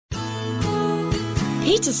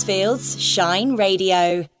Petersfield's Shine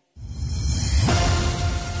Radio.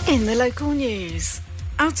 In the local news,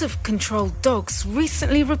 out-of-control dogs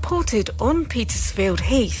recently reported on Petersfield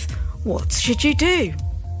Heath. What should you do?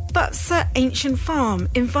 Butser Ancient Farm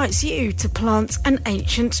invites you to plant an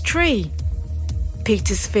ancient tree.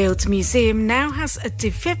 Petersfield Museum now has a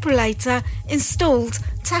defibrillator installed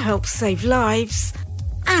to help save lives.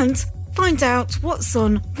 And find out what's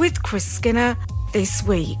on with Chris Skinner this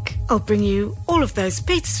week. I'll bring you all of those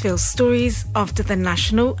Petersfield stories after the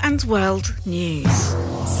national and world news.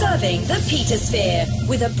 Serving the Petersphere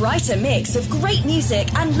with a brighter mix of great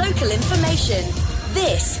music and local information.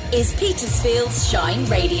 This is Petersfield's Shine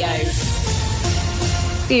Radio.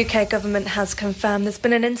 The UK government has confirmed there's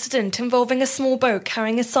been an incident involving a small boat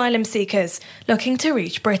carrying asylum seekers looking to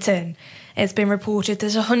reach Britain. It's been reported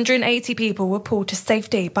that 180 people were pulled to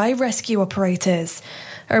safety by rescue operators.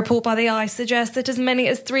 A report by the Eye suggests that as many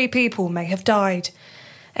as 3 people may have died.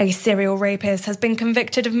 A serial rapist has been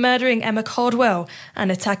convicted of murdering Emma Cardwell and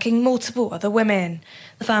attacking multiple other women.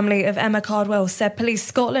 The family of Emma Cardwell said Police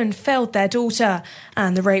Scotland failed their daughter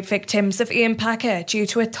and the rape victims of Ian Packer due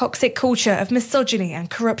to a toxic culture of misogyny and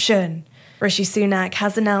corruption. Rishi Sunak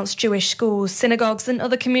has announced Jewish schools, synagogues and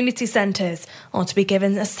other community centres are to be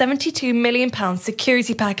given a £72 million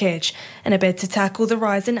security package in a bid to tackle the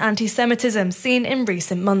rise in anti-Semitism seen in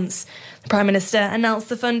recent months. The Prime Minister announced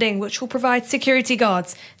the funding which will provide security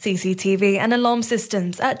guards, CCTV and alarm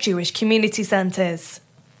systems at Jewish community centres.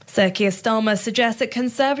 Sir Keir Starmer suggests that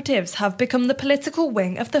Conservatives have become the political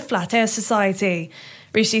wing of the Flat Earth Society.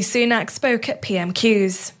 Rishi Sunak spoke at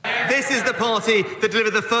PMQs. This is the party that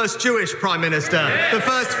delivered the first Jewish Prime Minister, the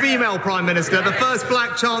first female Prime Minister, the first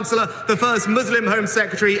black Chancellor, the first Muslim Home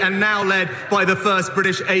Secretary, and now led by the first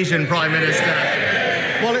British Asian Prime Minister.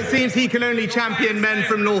 While it seems he can only champion men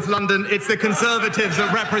from North London, it's the Conservatives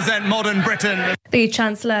that represent modern Britain. The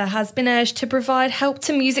Chancellor has been urged to provide help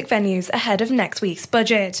to music venues ahead of next week's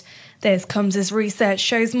budget. This comes as research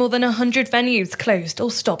shows more than 100 venues closed or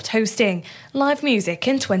stopped hosting live music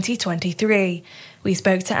in 2023. We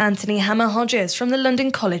spoke to Anthony Hammer-Hodges from the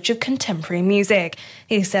London College of Contemporary Music.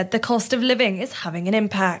 He said the cost of living is having an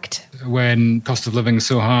impact. When cost of living is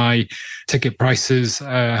so high, ticket prices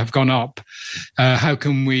have gone up. How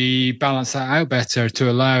can we balance that out better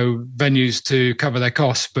to allow venues to cover their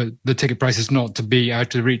costs, but the ticket prices not to be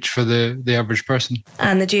out of reach for the average person?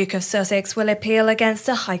 And the Duke of Sussex will appeal against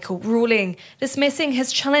a High Court ruling, dismissing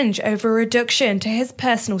his challenge over a reduction to his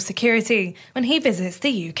personal security when he visits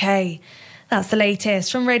the UK. That's the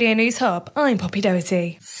latest from Radio News Hub. I'm Poppy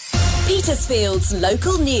Doherty. Petersfield's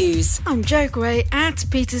local news. I'm Jo Gray at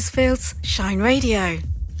Petersfield's Shine Radio.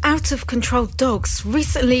 Out-of-control dogs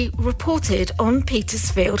recently reported on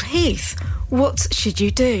Petersfield Heath. What should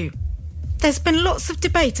you do? There's been lots of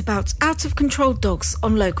debate about out-of-control dogs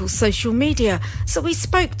on local social media, so we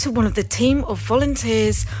spoke to one of the team of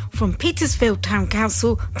volunteers from Petersfield Town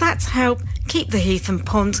Council that help keep the heath and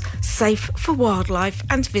pond safe for wildlife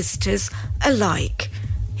and visitors alike.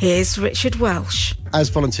 Here's Richard Welsh. As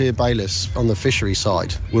volunteer bailiffs on the fishery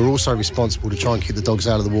side, we're also responsible to try and keep the dogs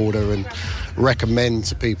out of the water and recommend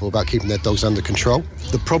to people about keeping their dogs under control.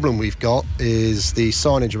 The problem we've got is the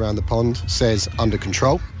signage around the pond says under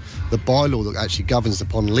control. The bylaw that actually governs the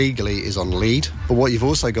pond legally is on lead. But what you've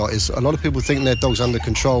also got is a lot of people think their dog's under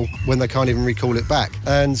control when they can't even recall it back.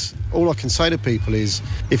 And all I can say to people is,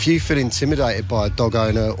 if you feel intimidated by a dog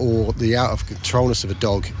owner or the out-of-controlness of a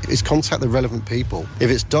dog, is contact the relevant people. If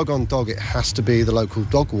it's dog on dog, it has to be the local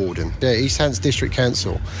dog warden. Yeah, East Hants District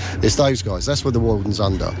Council, it's those guys. That's where the warden's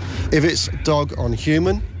under. If it's dog on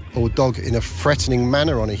human or dog in a threatening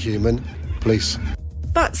manner on a human, police.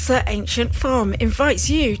 Butser Ancient Farm invites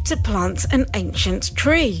you to plant an ancient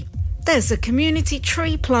tree. There's a community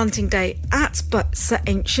tree planting day at Butser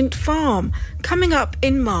Ancient Farm coming up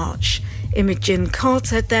in March. Imogen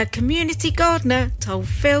Carter, their community gardener, told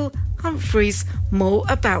Phil Humphreys more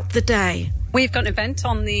about the day. We've got an event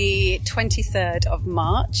on the 23rd of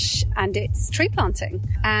March and it's tree planting.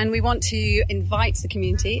 And we want to invite the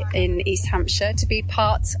community in East Hampshire to be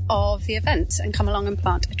part of the event and come along and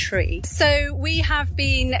plant a tree. So we have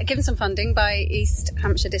been given some funding by East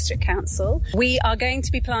Hampshire District Council. We are going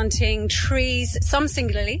to be planting trees, some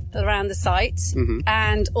singularly around the site,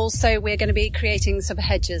 and also we're going to be creating some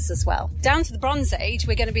hedges as well. Down to the Bronze Age,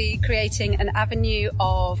 we're going to be creating an avenue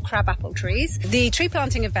of crabapple trees. The tree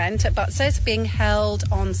planting event at Butser is being held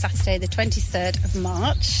on Saturday the 23rd of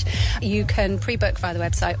March. You can pre-book via the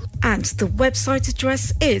website. And the website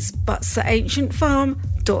address is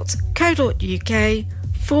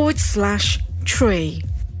butseancientfarm.co.uk/tree.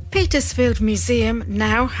 Petersfield Museum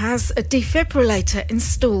now has a defibrillator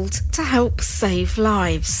installed to help save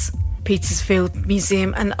lives. Petersfield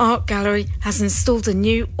Museum and Art Gallery has installed a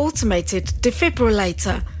new automated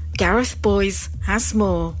defibrillator. Gareth Boys has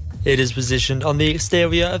more. It is positioned on the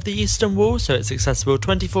exterior of the eastern wall, so it's accessible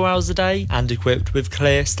 24 hours a day and equipped with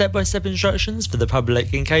clear step-by-step instructions for the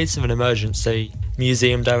public in case of an emergency.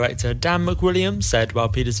 Museum Director Dan McWilliams said while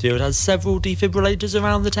Petersfield has several defibrillators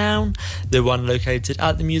around the town, the one located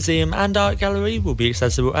at the museum and art gallery will be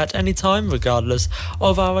accessible at any time regardless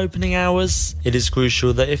of our opening hours. It is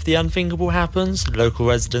crucial that if the unthinkable happens, local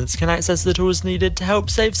residents can access the tools needed to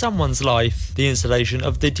help save someone's life. The installation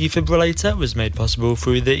of the defibrillator was made possible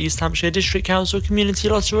through the East Hampshire District Council Community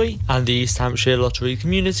Lottery and the East Hampshire Lottery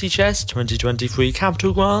Community Chest 2023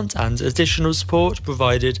 Capital Grant and additional support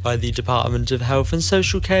provided by the Department of Health and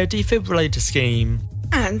Social Care Defibrillator Scheme.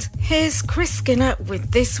 And here's Chris Skinner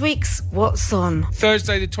with this week's What's On.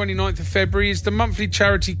 Thursday the 29th of February is the monthly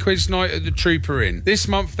charity quiz night at the Trooper Inn. This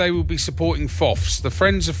month they will be supporting FOFS, the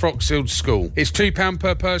Friends of Froxfield School. It's £2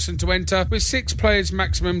 per person to enter, with 6 players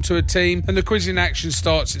maximum to a team, and the quiz in action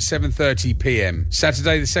starts at 7:30pm.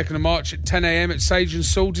 Saturday the 2nd of March at 10am at Sage and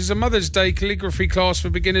Salt is a Mother's Day calligraphy class for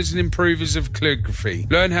beginners and improvers of calligraphy.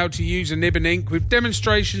 Learn how to use a nib and ink with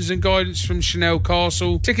demonstrations and guidance from Chanel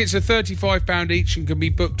Castle. Tickets are £35 each and can be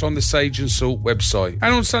booked on the Sage and Salt website.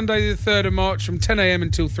 And on Sunday the 3rd of March from 10am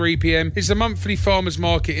until 3pm is the monthly farmers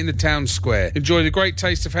market in the town square. Enjoy the great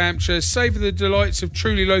taste of Hampshire, savour the delights of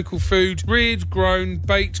truly local food, reared, grown,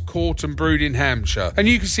 baked, caught and brewed in Hampshire. And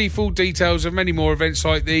you can see full details of many more events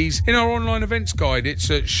like these in our online events guide. It's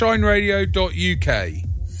at shineradio.uk.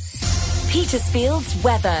 Petersfield's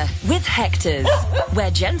weather with Hector's, where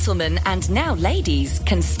gentlemen and now ladies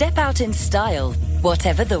can step out in style,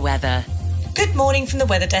 whatever the weather. Good morning from the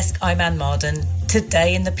weather desk. I'm Anne Marden.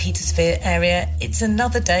 Today in the Petersfield area, it's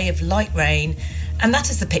another day of light rain, and that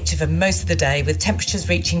is the picture for most of the day, with temperatures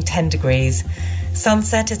reaching 10 degrees.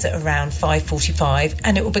 Sunset is at around 5:45,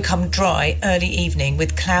 and it will become dry early evening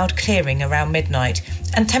with cloud clearing around midnight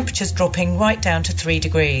and temperatures dropping right down to 3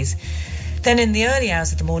 degrees. Then in the early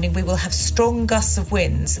hours of the morning, we will have strong gusts of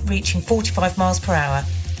winds reaching 45 miles per hour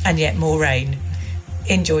and yet more rain.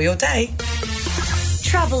 Enjoy your day.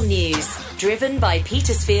 Travel news, driven by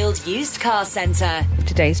Petersfield Used Car Centre.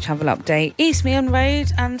 Today's travel update. East Meon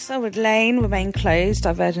Road and Selwood Lane remain closed.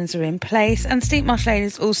 Diversions are in place, and Steep Marsh Lane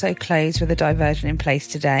is also closed with a diversion in place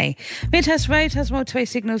today. Midhurst Road has motorway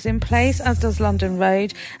signals in place, as does London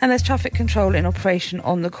Road, and there's traffic control in operation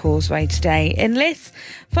on the causeway today. In Lith,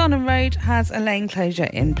 Farnham Road has a lane closure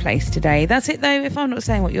in place today. That's it though. If I'm not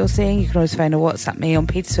saying what you're seeing, you can always phone or WhatsApp me on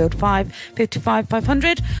Petersfield 5 55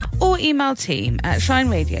 500 or email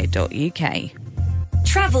team@shineradio.uk.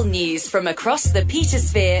 Travel news from across the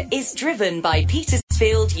Petersphere is driven by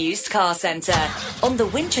Petersfield Used Car Centre on the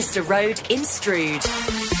Winchester Road in Strood.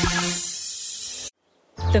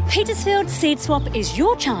 The Petersfield Seed Swap is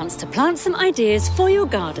your chance to plant some ideas for your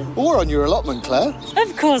garden. Or on your allotment, Claire.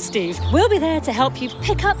 Of course, Steve. We'll be there to help you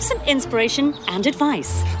pick up some inspiration and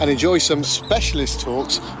advice. And enjoy some specialist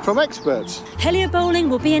talks from experts. Helio Bowling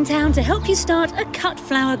will be in town to help you start a cut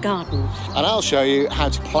flower garden. And I'll show you how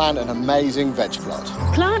to plant an amazing veg plot.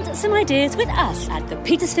 Plant some ideas with us at the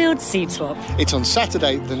Petersfield Seed Swap. It's on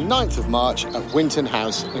Saturday the 9th of March at Winton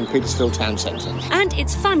House in Petersfield Town Centre. And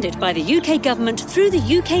it's funded by the UK Government through the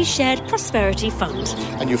UK Shared Prosperity Fund.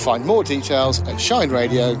 And you'll find more details at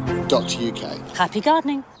shineradio.uk. Happy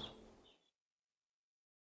gardening.